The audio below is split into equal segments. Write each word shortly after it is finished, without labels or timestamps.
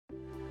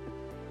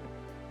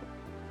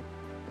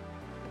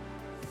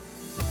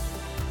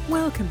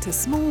Welcome to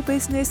Small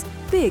Business,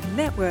 Big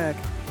Network,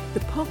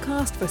 the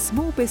podcast for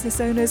small business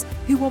owners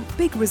who want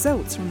big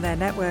results from their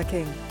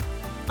networking.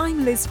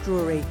 I'm Liz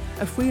Drury,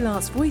 a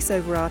freelance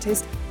voiceover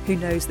artist who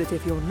knows that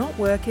if you're not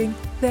working,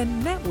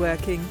 then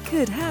networking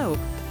could help.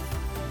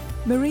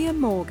 Maria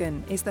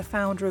Morgan is the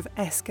founder of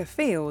Esker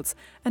Fields,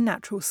 a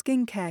natural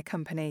skincare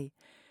company.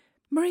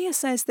 Maria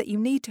says that you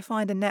need to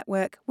find a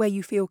network where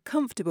you feel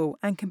comfortable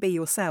and can be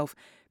yourself,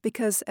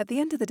 because at the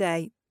end of the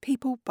day,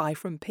 people buy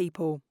from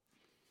people.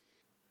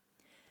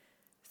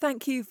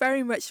 Thank you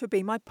very much for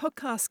being my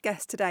podcast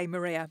guest today,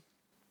 Maria.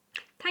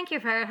 Thank you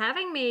for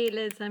having me,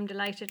 Liz. I'm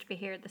delighted to be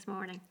here this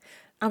morning.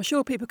 I'm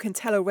sure people can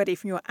tell already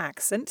from your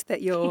accent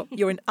that you're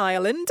in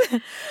Ireland.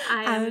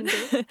 I am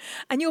indeed.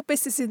 And your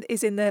business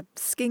is in the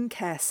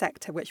skincare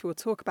sector, which we'll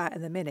talk about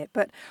in a minute.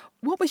 But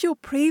what was your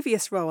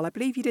previous role? I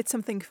believe you did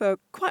something for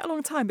quite a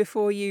long time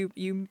before you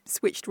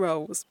switched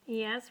roles.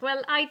 Yes,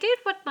 well, I did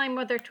what my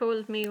mother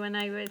told me when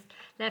I was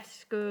left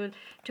school,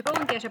 to go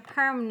and get a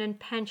permanent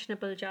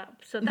pensionable job.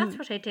 So that's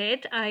what I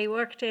did. I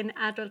worked in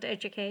adult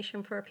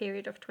education for a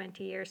period of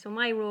 20 years. So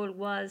my role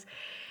was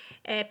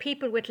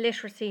people with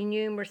literacy,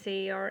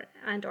 numeracy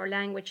or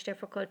language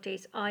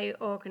difficulties. I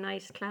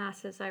organised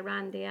classes. I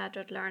ran the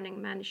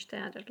managed the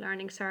adult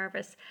learning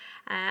service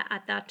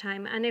at that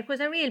time. And it was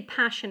a real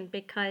passion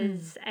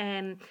because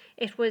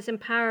it was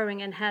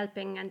empowering and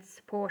helping and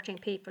supporting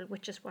people,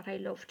 which is what I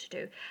love to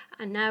do.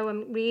 And now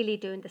I'm really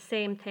doing the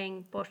same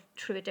thing, but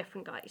through a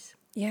different guise.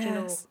 Yes. Do you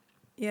know?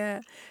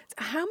 Yeah.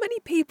 How many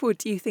people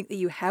do you think that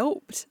you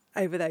helped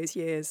over those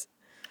years?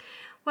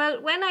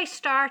 Well, when I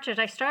started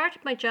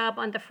my job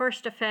on the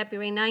 1st of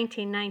February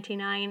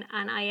 1999,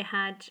 and I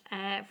had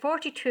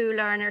 42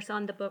 learners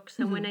on the books.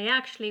 And when I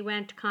actually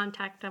went to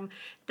contact them,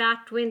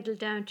 that dwindled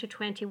down to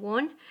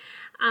 21.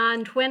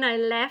 And when I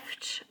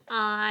left,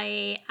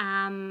 I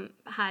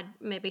had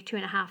maybe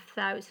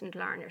 2,500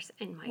 learners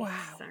in my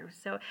center.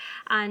 So,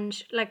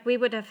 and like we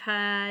would have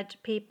had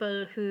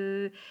people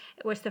who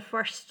was the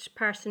first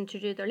person to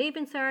do their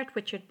Leaving Cert,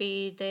 which would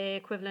be the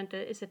equivalent,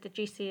 is it the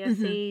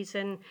GCSEs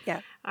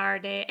or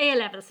the A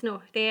levels?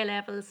 No, the A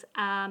levels.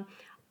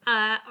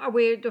 Or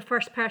we're the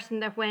first person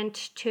that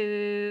went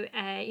to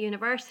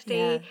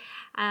university.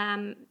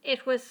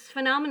 It was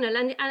phenomenal,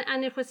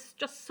 and it was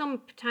just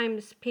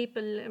sometimes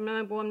people. I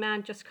remember one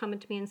man just coming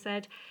to me and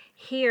said,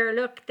 "Here,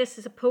 look, this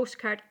is a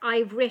postcard.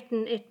 I've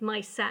written it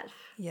myself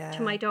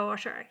to my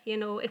daughter. You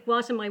know, it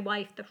wasn't my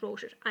wife that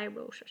wrote it. I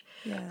wrote it."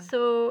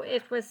 So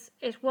it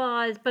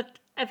was. But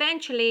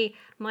eventually,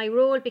 my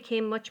role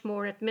became much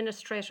more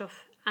administrative.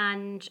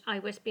 And I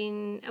was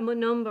being a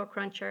number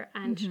cruncher,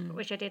 and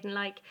which I didn't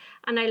like,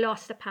 and I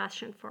lost the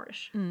passion for it.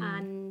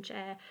 And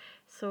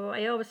so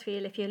I always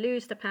feel if you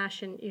lose the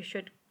passion, you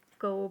should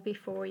go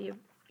before you're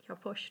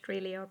pushed,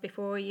 really, or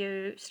before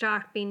you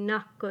start being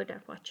not good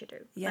at what you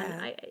do.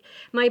 And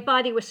my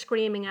body was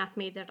screaming at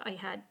me that I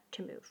had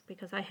to move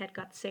because I had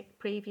got sick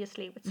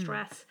previously with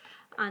stress,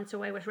 and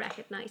so I was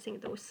recognising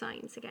those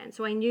signs again.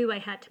 So I knew I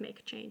had to make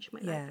a change in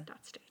my life at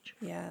that stage.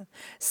 Yeah.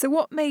 So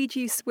what made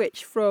you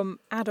switch from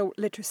adult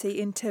literacy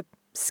into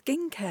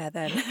skincare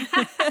then?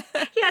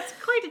 Yeah, it's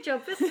quite a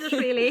jump, isn't it,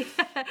 really?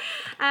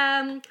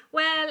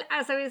 Well,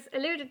 as I was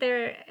alluded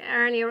there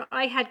earlier,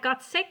 I had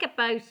got sick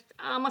about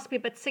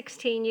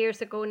 16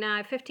 years ago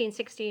now, 15,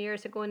 16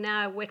 years ago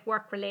now, with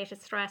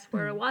work-related stress,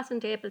 where I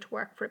wasn't able to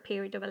work for a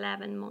period of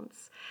 11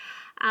 months.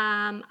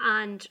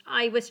 And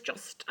I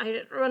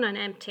had run on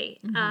empty.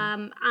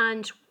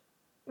 And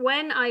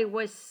when I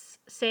was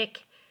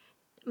sick,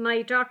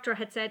 my doctor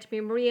had said to me,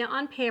 "Maria,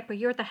 on paper,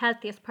 you're the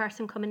healthiest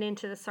person coming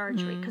into the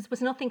surgery," because there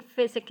was nothing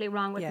physically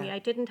wrong with me. I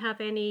didn't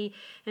have any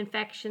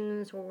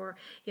infections or,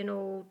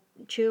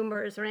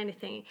 tumours or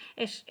anything.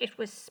 It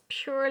was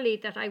purely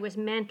that I was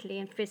mentally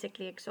and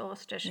physically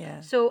exhausted.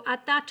 So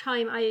at that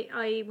time,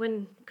 I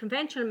when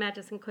conventional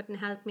medicine couldn't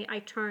help me, I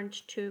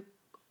turned to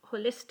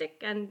holistic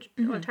and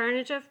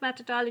alternative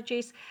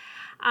methodologies,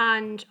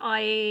 and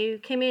I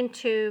came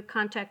into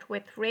contact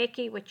with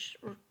Reiki, which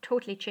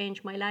totally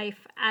changed my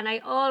life. And I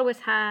always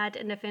had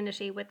an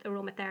affinity with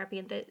aromatherapy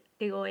and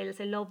the oils.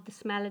 I loved the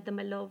smell of them.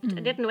 I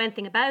didn't know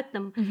anything about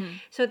them,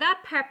 so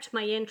that perked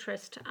my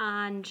interest.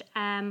 And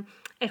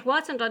it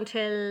wasn't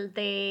until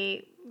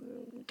the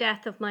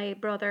death of my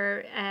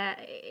brother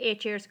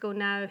 8 years ago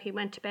now, he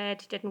went to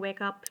bed, didn't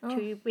wake up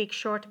 2 weeks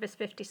short of his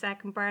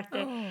 52nd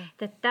birthday,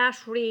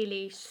 that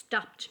really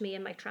stopped me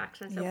in my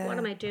tracks. And I said, what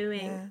am I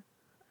doing?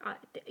 I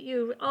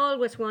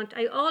always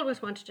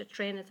wanted to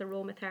train as a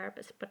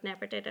aromatherapist, but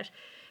never did it.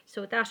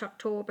 So that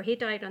October, he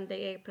died on the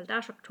April,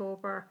 that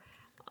October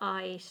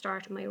I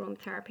started my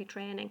aromatherapy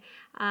training.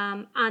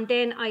 And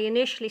then I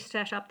initially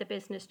set up the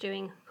business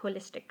doing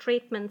holistic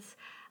treatments,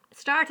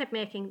 started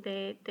making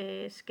the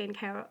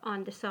skincare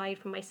on the side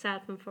for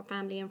myself and for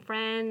family and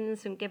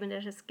friends, and giving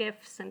it as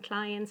gifts and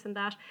clients and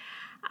that.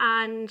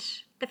 And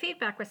the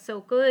feedback was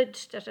so good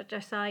that I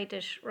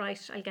decided,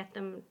 right, I'll get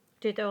them,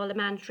 did all the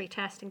mandatory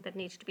testing that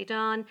needs to be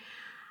done.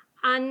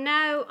 And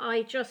now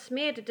I just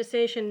made a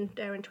decision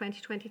there in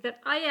 2020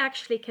 that I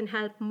actually can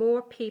help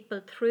more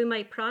people through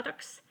my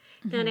products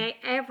than I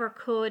ever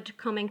could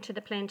coming to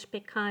the plinth,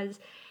 because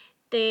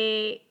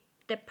the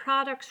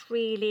products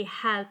really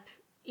help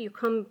you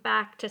come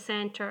back to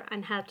centre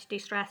and help to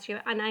de-stress you.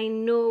 And I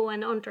know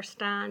and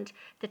understand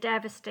the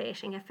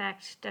devastating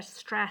effect that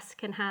stress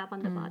can have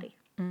on the body.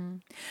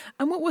 And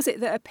what was it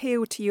that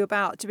appealed to you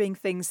about doing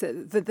things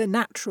the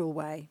natural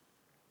way?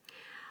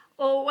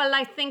 Oh, well,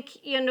 I think,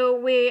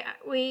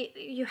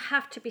 you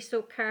have to be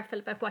so careful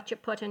about what you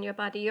put in your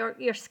body.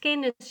 Your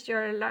skin is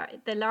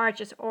the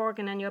largest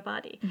organ in your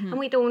body. And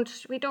we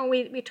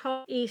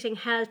talk eating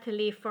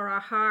healthily for our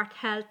heart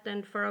health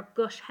and for our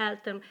gut health,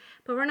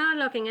 but we're not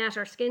looking at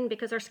our skin,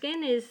 because our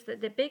skin is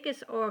the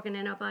biggest organ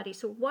in our body.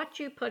 So what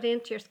you put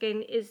into your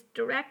skin is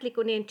directly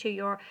going into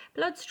your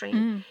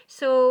bloodstream.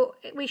 So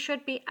we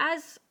should be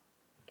as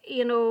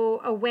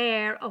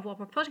aware of what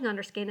we're putting on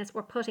our skin as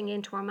we're putting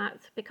into our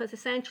mouth, because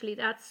essentially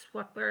that's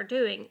what we're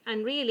doing.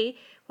 And really,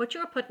 what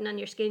you're putting on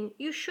your skin,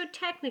 you should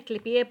technically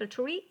be able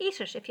to eat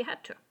it if you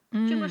had to. Do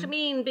you know what I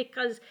mean?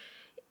 Because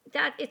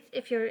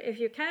if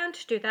you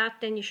can't do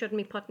that, then you shouldn't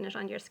be putting it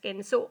on your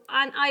skin. So,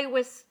 and I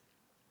was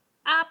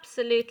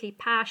absolutely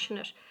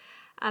passionate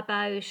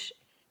about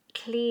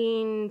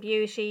clean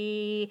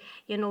beauty,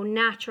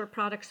 natural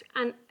products,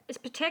 and it's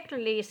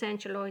particularly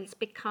essential oils,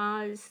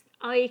 because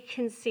I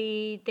can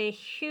see the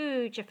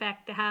huge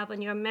effect they have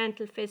on your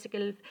mental,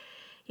 physical,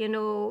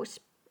 the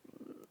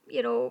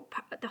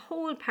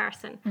whole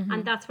person.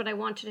 And that's what I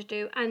wanted to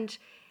do. And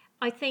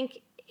I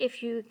think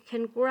if you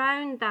can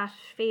ground that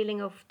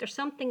feeling of there's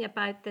something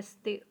about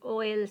the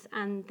oils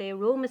and the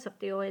aromas of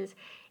the oils,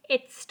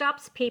 it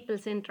stops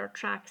people's in their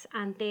tracks,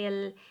 and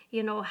they'll,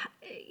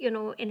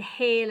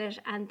 inhale it,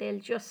 and they'll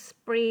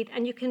just breathe,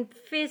 and you can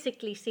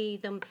physically see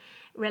them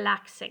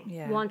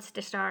relaxing once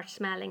they start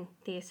smelling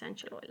the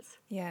essential oils.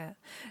 Yeah.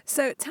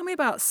 So tell me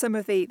about some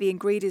of the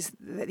ingredients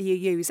that you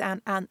use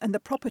and the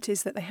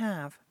properties that they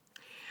have.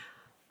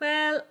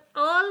 Well,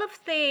 all of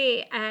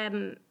the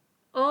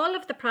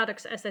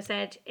products, as I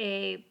said,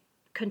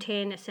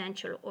 contain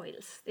essential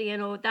oils.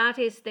 That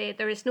is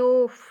there is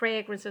no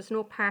fragrances,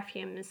 no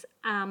perfumes,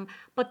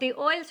 but the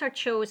oils are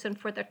chosen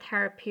for their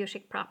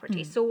therapeutic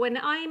properties. So when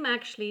I'm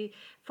actually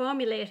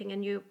formulating a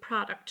new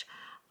product,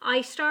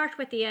 I start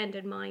with the end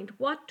in mind.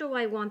 What do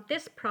I want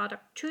this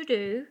product to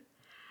do?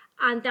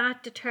 And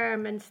that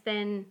determines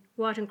then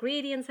what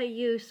ingredients I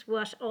use,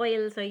 what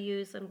oils I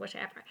use, and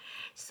whatever.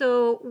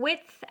 So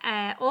with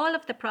all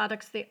of the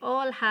products, they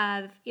all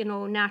have,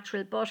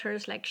 natural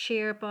butters like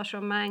shea butter,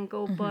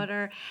 mango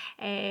butter,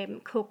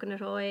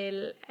 coconut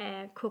oil,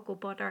 cocoa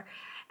butter.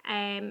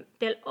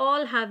 They'll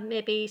all have,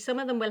 maybe some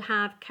of them will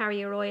have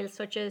carrier oils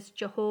such as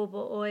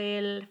jojoba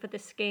oil for the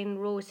skin,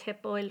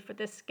 rosehip oil for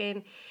the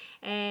skin,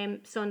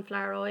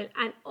 sunflower oil,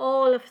 and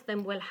all of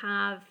them will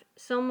have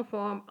some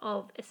form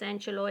of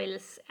essential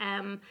oils,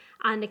 and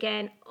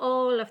again,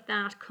 all of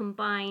that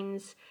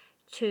combines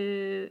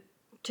to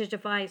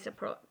devise a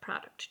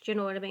product. Do you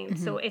know what I mean?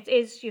 So it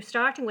is, you're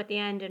starting with the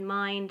end in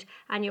mind,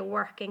 and you're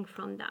working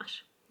from that.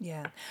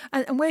 Yeah.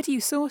 And where do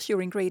you source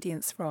your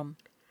ingredients from?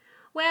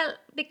 Well,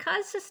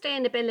 because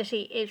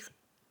sustainability is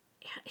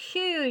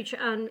huge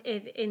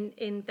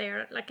in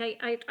there, like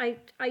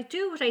I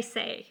do what I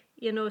say,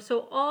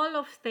 so all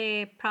of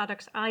the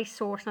products I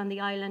source on the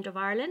island of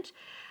Ireland,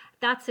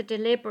 that's a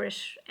deliberate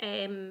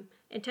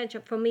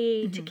intention for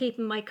me to keep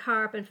my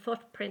carbon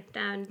footprint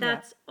down.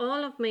 That's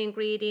all of my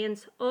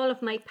ingredients, all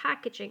of my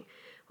packaging,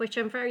 which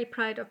I'm very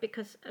proud of,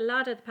 because a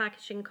lot of the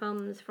packaging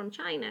comes from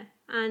China.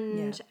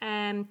 And,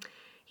 I'm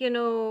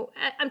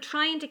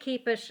trying to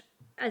keep it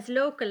as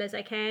local as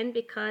I can,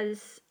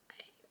 because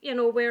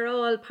we're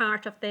all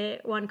part of the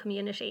one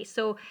community.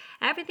 So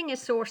everything is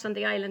sourced on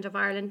the island of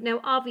Ireland. Now,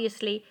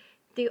 obviously,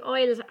 the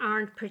oils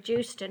aren't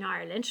produced in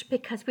Ireland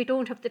because we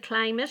don't have the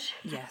climate.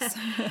 Yes.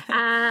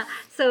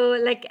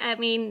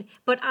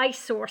 But I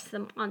source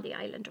them on the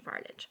island of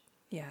Ireland.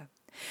 Yeah.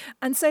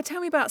 And so tell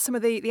me about some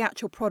of the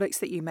actual products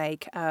that you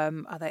make.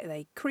 Are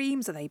they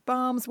creams? Are they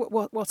balms?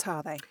 What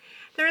are they?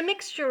 They're a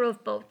mixture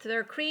of both.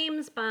 They're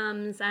creams,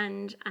 balms,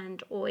 and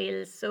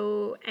oils.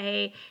 So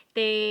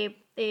we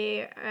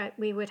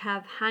would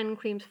have hand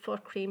creams,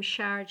 foot creams,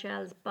 shower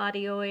gels,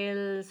 body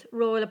oils,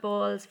 roller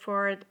balls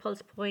for the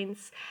pulse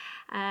points,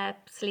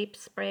 sleep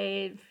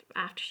spray,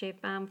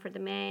 aftershave balm for the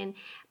men.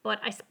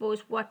 But I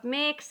suppose what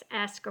makes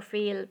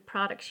Escoffiel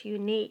products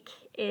unique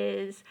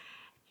is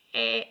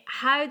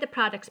how the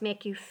products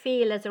make you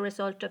feel as a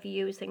result of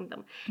using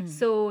them.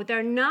 So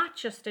they're not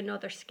just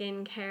another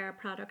skincare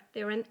product,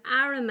 they're an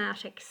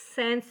aromatic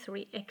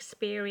sensory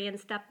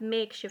experience that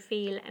makes you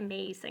feel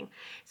amazing.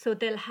 So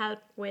they'll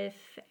help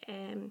with,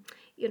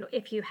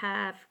 if you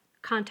have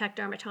contact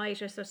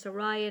dermatitis or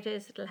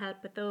psoriasis, it'll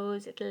help with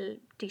those. It'll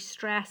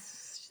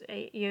de-stress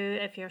you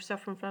if you're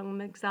suffering from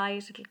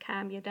anxiety. It'll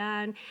calm you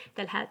down.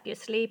 They'll help you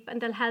sleep,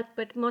 and they'll help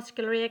with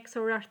muscular aches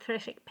or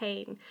arthritic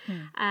pain.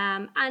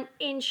 And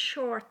in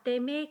short, they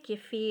make you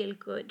feel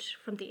good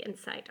from the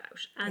inside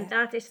out. And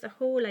that is the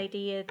whole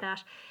idea,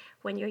 that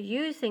when you're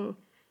using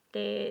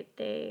the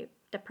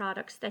the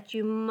products, that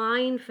you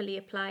mindfully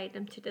apply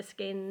them to the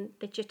skin,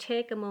 that you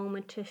take a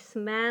moment to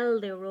smell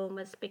the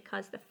aromas,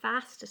 because the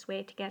fastest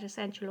way to get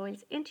essential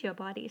oils into your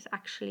body is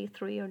actually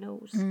through your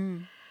nose.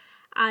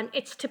 And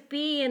it's to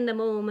be in the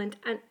moment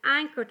and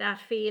anchor that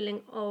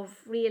feeling of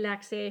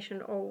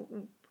relaxation or,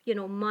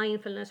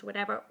 mindfulness,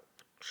 whatever,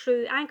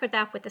 anchor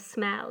that with the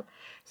smell,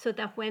 so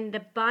that when the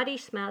body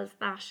smells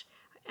that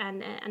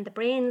and the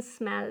brain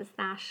smells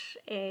that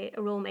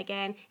aroma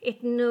again,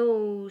 it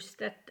knows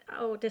that,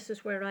 oh, this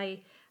is where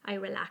I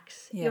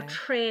relax. Yeah. You're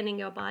training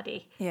your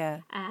body.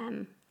 Yeah.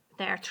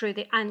 There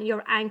and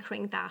you're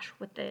anchoring that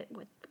with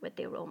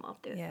the aroma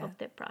of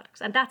the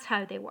products, and that's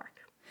how they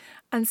work.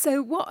 And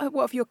so, what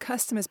have your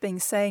customers been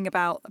saying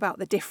about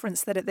the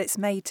difference that it's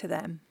made to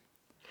them?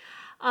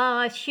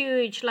 Oh, it's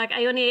huge. Like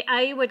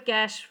I would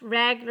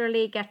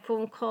regularly get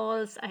phone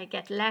calls, I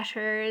get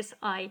letters,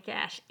 I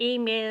get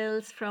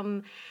emails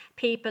from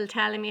people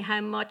telling me how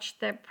much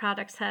the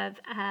products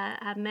have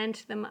meant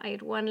to them. I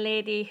had one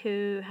lady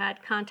who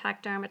had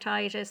contact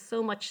dermatitis,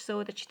 so much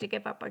so that she had to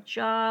give up her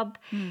job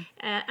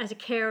as a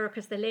carer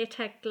because the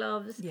latex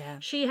gloves. Yeah.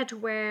 She had to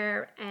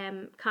wear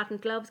cotton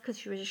gloves because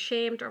she was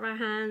ashamed of her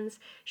hands.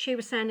 She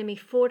was sending me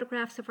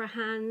photographs of her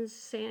hands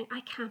saying, I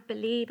can't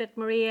believe it,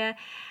 Maria.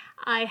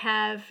 I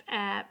have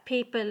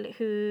people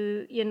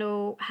who,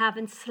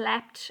 haven't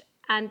slept,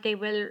 and they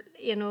will,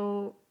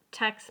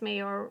 text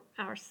me or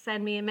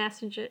send me a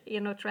messenger,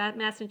 through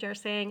Messenger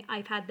saying,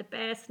 I've had the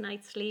best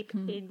night's sleep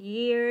in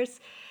years.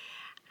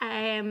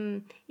 I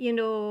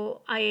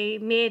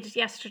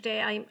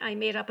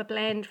made up a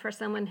blend for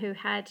someone who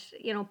had,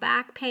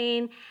 back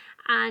pain.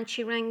 And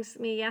she rings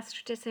me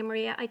yesterday saying,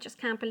 Maria, I just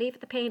can't believe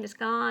it. The pain is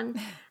gone.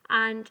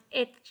 And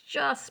it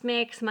just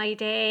makes my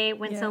day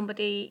when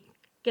somebody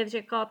gives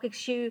you a call,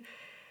 because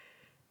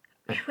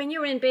when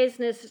you're in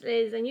business,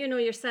 Liz, and you know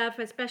yourself,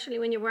 especially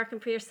when you're working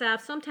for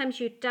yourself, sometimes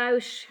you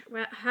doubt,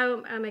 well,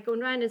 how am I going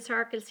round in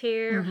circles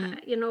here? How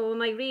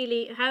am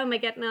I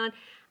getting on?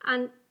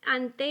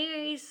 And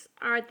these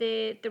are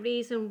the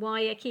reason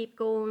why I keep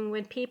going,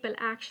 when people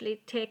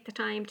actually take the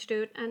time to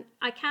do it. And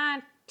I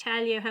can't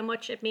tell you how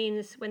much it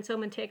means when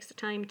someone takes the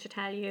time to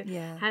tell you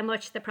how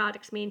much the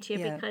products mean to you,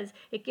 because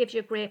it gives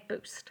you a great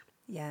boost.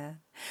 Yeah.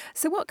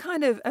 So what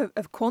kind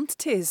of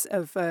quantities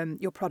of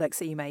your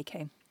products are you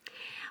making?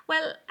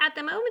 Well, at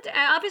the moment,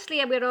 obviously,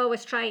 I would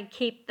always try and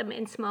keep them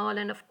in small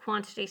enough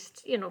quantities,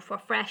 for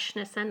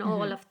freshness and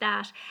all of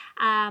that.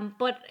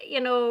 But,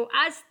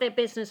 as the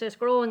business is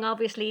growing,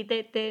 obviously,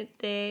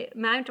 the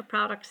amount of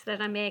products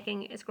that I'm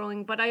making is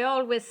growing. But I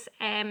always,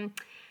 try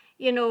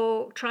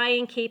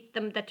and keep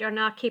them, that you're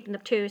not keeping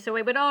them too. So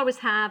I would always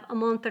have a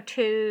month or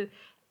two,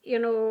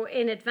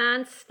 in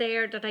advance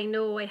there, that I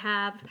know I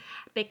have,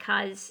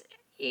 because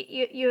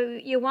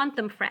you want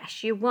them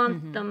fresh. You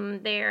want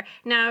them there.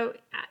 Now,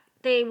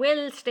 they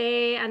will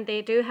stay, and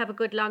they do have a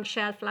good long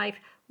shelf life.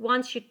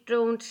 Once you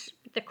don't,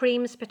 the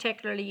creams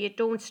particularly, you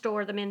don't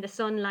store them in the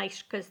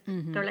sunlight, because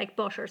they're like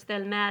butters,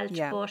 they'll melt.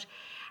 Yeah. But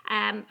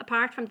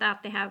apart from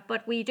that, they have.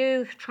 But we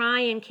do try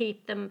and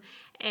keep them,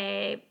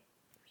 make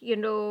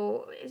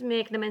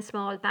them in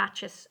small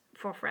batches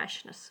for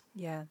freshness.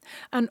 Yeah.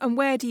 And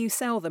where do you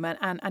sell them,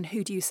 and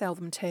who do you sell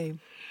them to?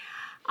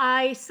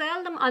 I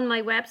sell them on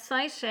my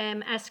website,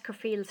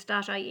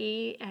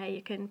 eskerfields.ie.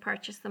 You can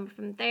purchase them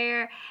from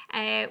there.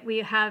 We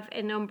have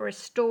a number of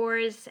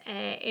stores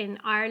in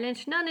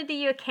Ireland. None in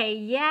the UK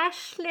yet,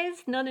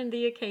 Liz. None in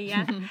the UK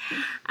yet.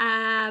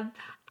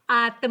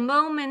 At the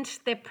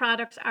moment, the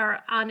products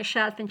are on a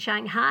shelf in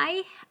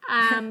Shanghai.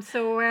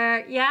 So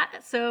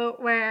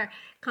we're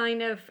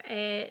kind of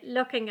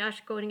looking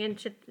at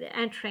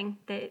entering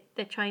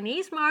the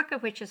Chinese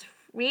market, which is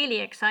really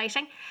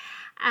exciting.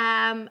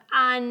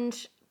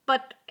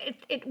 But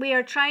we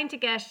are trying to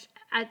get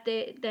at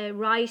the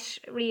right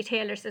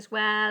retailers as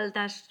well.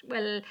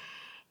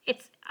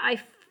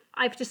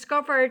 I've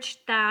discovered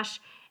that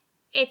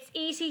it's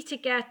easy to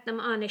get them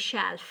on a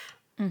shelf.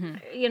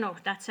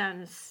 That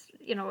sounds,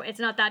 it's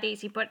not that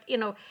easy, but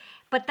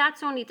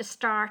that's only the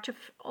start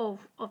of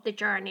the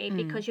journey,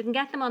 because you can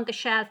get them on the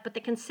shelf, but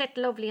they can sit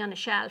lovely on a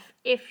shelf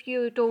if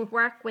you don't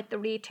work with the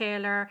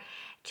retailer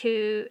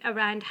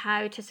around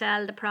how to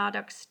sell the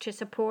products, to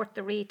support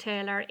the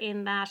retailer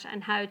in that,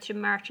 and how to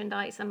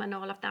merchandise them and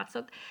all of that.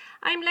 So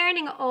I'm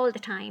learning all the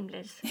time,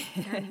 Liz.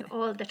 Learning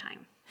all the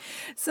time.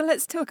 So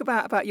let's talk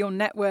about your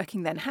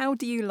networking then. How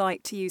do you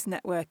like to use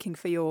networking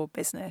for your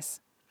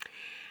business?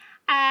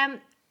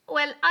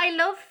 Well, I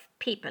love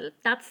people.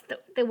 That's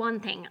the one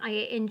thing. I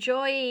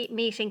enjoy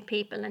meeting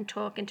people and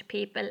talking to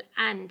people,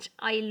 and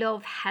I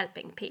love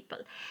helping people.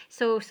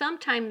 So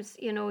sometimes,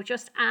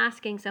 just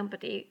asking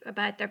somebody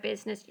about their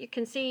business, you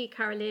can see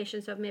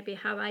correlations of maybe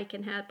how I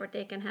can help or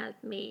they can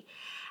help me.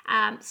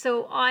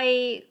 So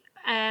I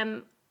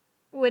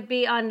would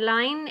be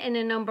online in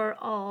a number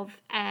of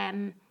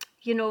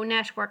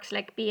networks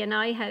like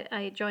BNI.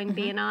 I joined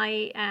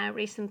BNI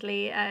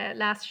recently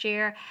last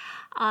year.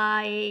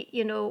 I,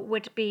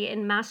 would be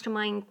in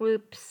mastermind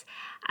groups.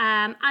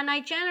 And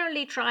I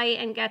generally try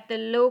and get the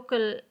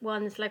local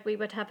ones, like we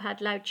would have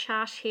had Loud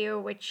Chat here,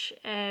 which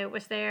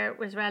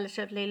was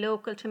relatively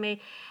local to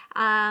me.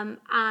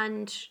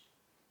 And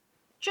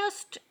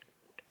just,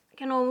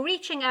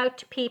 reaching out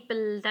to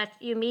people that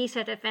you meet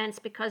at events,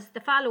 because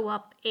the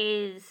follow-up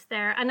is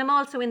there. And I'm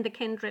also in the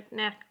Kindred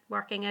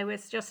networking. I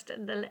was just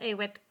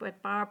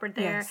with Barbara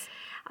there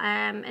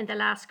in the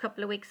last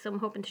couple of weeks, so I'm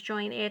hoping to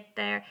join it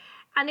there.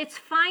 And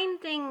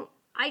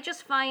I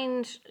just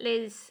find,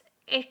 Liz,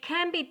 it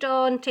can be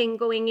daunting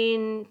going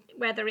in,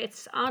 whether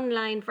it's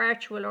online,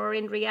 virtual, or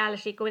in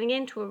reality, going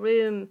into a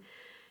room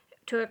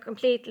to a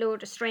complete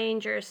load of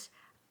strangers.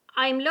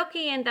 I'm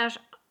lucky in that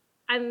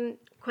I'm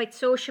quite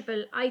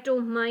sociable. I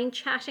don't mind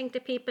chatting to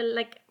people.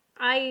 Like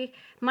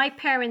my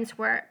parents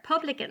were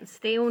publicans.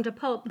 They owned a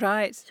pub.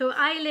 Right. So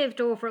I lived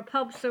over a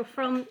pub. So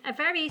from a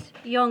very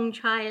young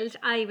child,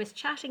 I was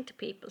chatting to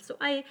people. So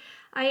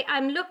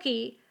I'm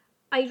lucky.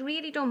 I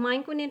really don't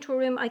mind going into a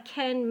room. I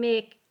can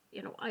make,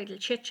 idle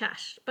chit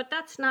chat, but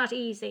that's not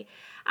easy.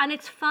 And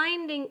it's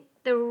finding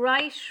the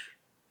right,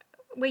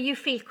 where you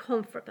feel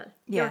comfortable.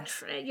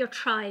 Yes. Your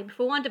tribe,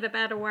 for want of a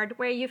better word,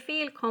 where you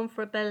feel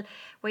comfortable,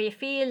 where you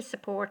feel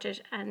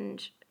supported,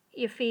 and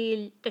you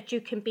feel that you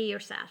can be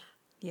yourself.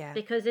 Yeah.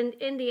 Because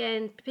in the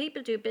end,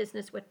 people do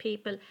business with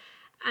people,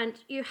 and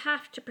you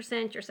have to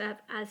present yourself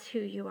as who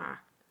you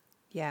are.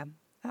 Yeah,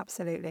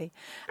 absolutely.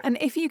 And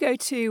if you go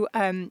to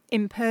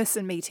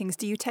in-person meetings,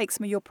 do you take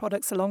some of your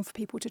products along for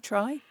people to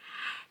try?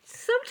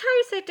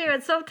 Sometimes I do,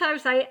 and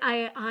sometimes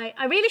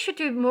I really should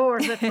do more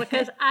of it,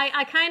 because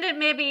I kind of,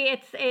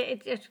 maybe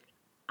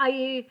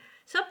I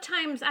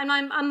sometimes, and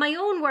I'm my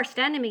own worst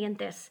enemy in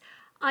this.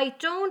 I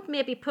don't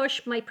maybe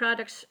push my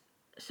products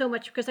so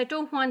much because I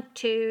don't want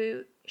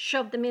to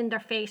shove them in their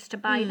face to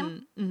buy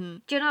them. Mm-hmm.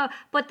 Do you know?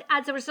 But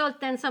as a result,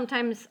 then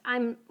sometimes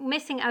I'm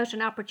missing out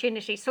on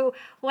opportunity. So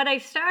what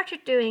I've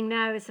started doing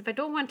now is, if I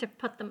don't want to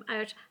put them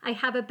out, I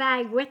have a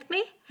bag with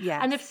me.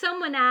 Yes. And if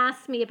someone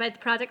asks me about the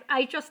product,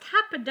 I just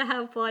happen to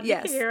have one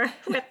here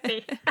with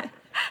me.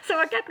 So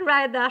I'm getting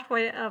around that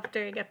way of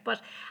doing it. But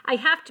I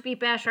have to be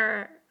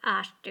better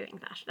at doing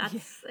that.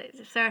 That's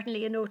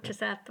certainly a note to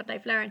self, but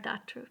I've learned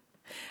that too.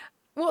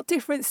 What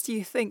difference do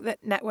you think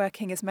that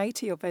networking has made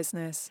to your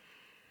business?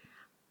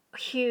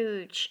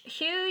 Huge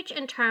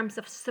in terms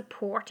of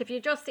support. If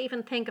you just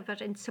even think of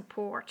it in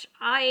support,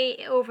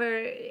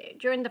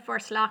 during the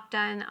first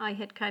lockdown, I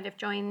had kind of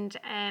joined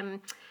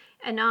an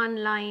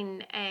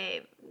online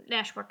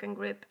networking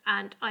group,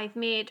 and I've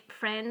made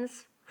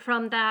friends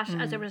from that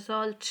as a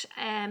result.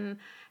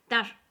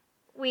 That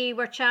we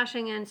were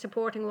chatting and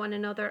supporting one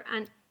another,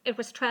 and it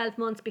was 12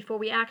 months before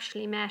we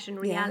actually met in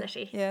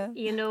reality.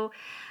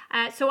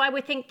 So I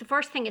would think the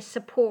first thing is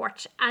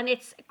support, and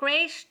it's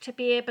great to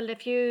be able,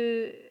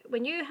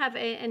 when you have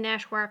a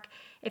network,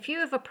 if you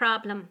have a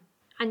problem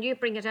and you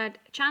bring it out,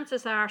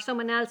 chances are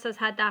someone else has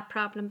had that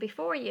problem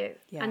before you,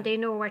 and they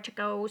know where to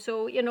go.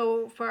 So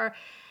for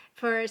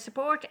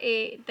support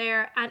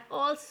there, and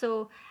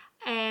also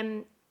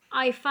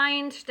I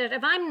find that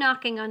if I'm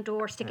knocking on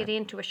doors to get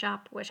into a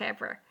shop,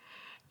 whatever,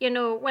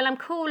 I'm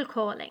cold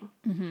calling.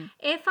 Mm-hmm.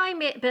 If I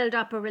build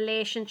up a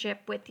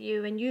relationship with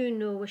you, and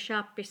a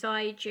shop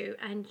beside you,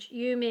 and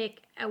you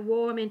make a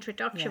warm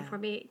introduction for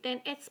me, then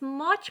it's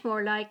much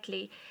more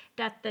likely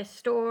that the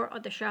store or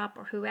the shop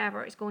or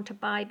whoever is going to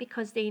buy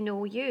because they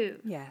know you.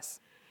 Yes.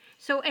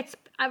 So it's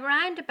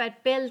around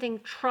about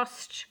building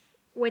trust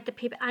with the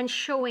people and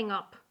showing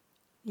up.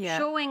 Yeah.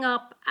 Showing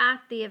up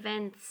at the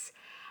events,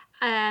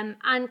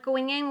 and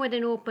going in with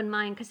an open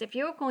mind. Because if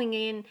you're going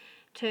in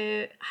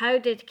to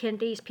can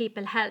these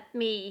people help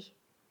me,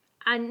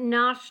 and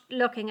not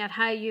looking at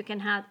how you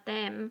can help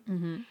them,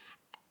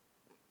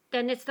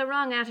 then it's the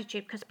wrong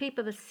attitude, because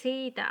people will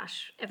see that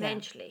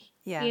eventually.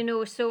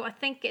 Yeah. So I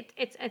think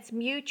it's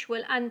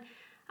mutual, and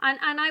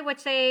I would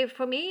say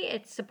for me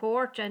it's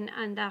support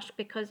and that,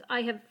 because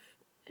I have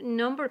a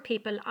number of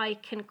people I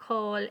can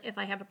call if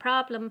I have a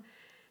problem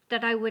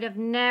that I would have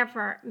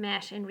never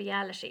met in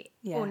reality,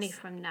 only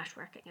from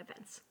networking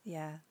events.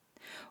 Yeah.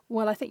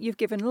 Well, I think you've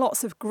given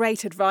lots of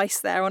great advice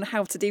there on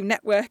how to do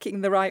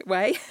networking the right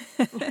way.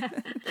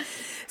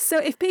 So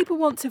if people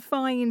want to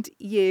find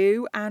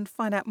you and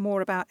find out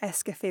more about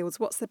Esker Fields,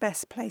 what's the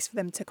best place for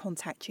them to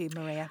contact you,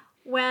 Maria?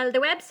 Well, the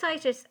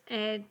website is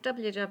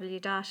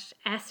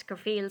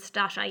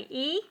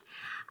www.eskerfields.ie,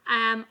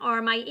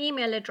 or my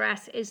email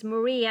address is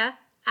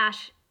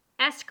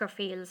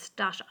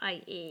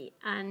maria@eskerfields.ie,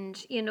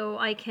 and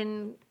I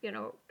can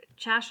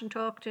chat and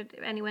talk to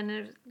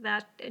anyone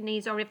that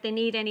needs, or if they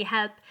need any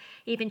help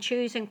even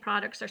choosing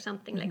products or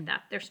something like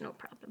that, there's no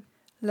problem.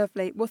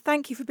 Lovely. Well,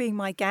 thank you for being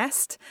my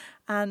guest.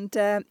 And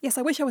yes,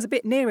 I wish I was a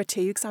bit nearer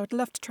to you, because I would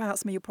love to try out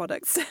some of your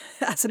products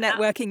at a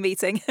networking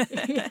meeting.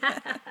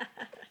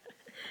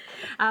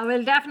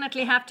 We'll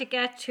definitely have to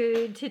get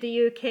to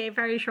the UK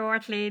very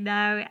shortly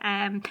now.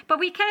 But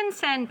we can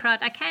send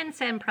I can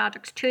send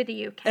products to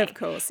the UK. Of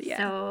course, yeah.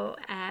 So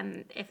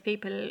if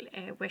people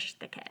wish,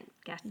 they can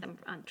get them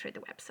on through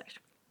the website.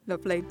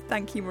 Lovely.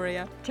 Thank you,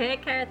 Maria.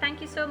 Take care.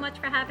 Thank you so much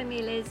for having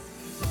me, Liz.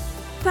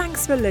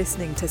 Thanks for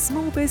listening to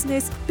Small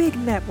Business, Big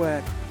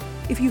Network.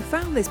 If you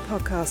found this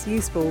podcast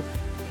useful,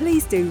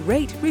 please do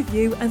rate,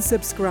 review and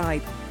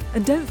subscribe.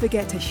 And don't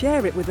forget to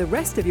share it with the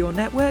rest of your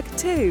network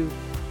too.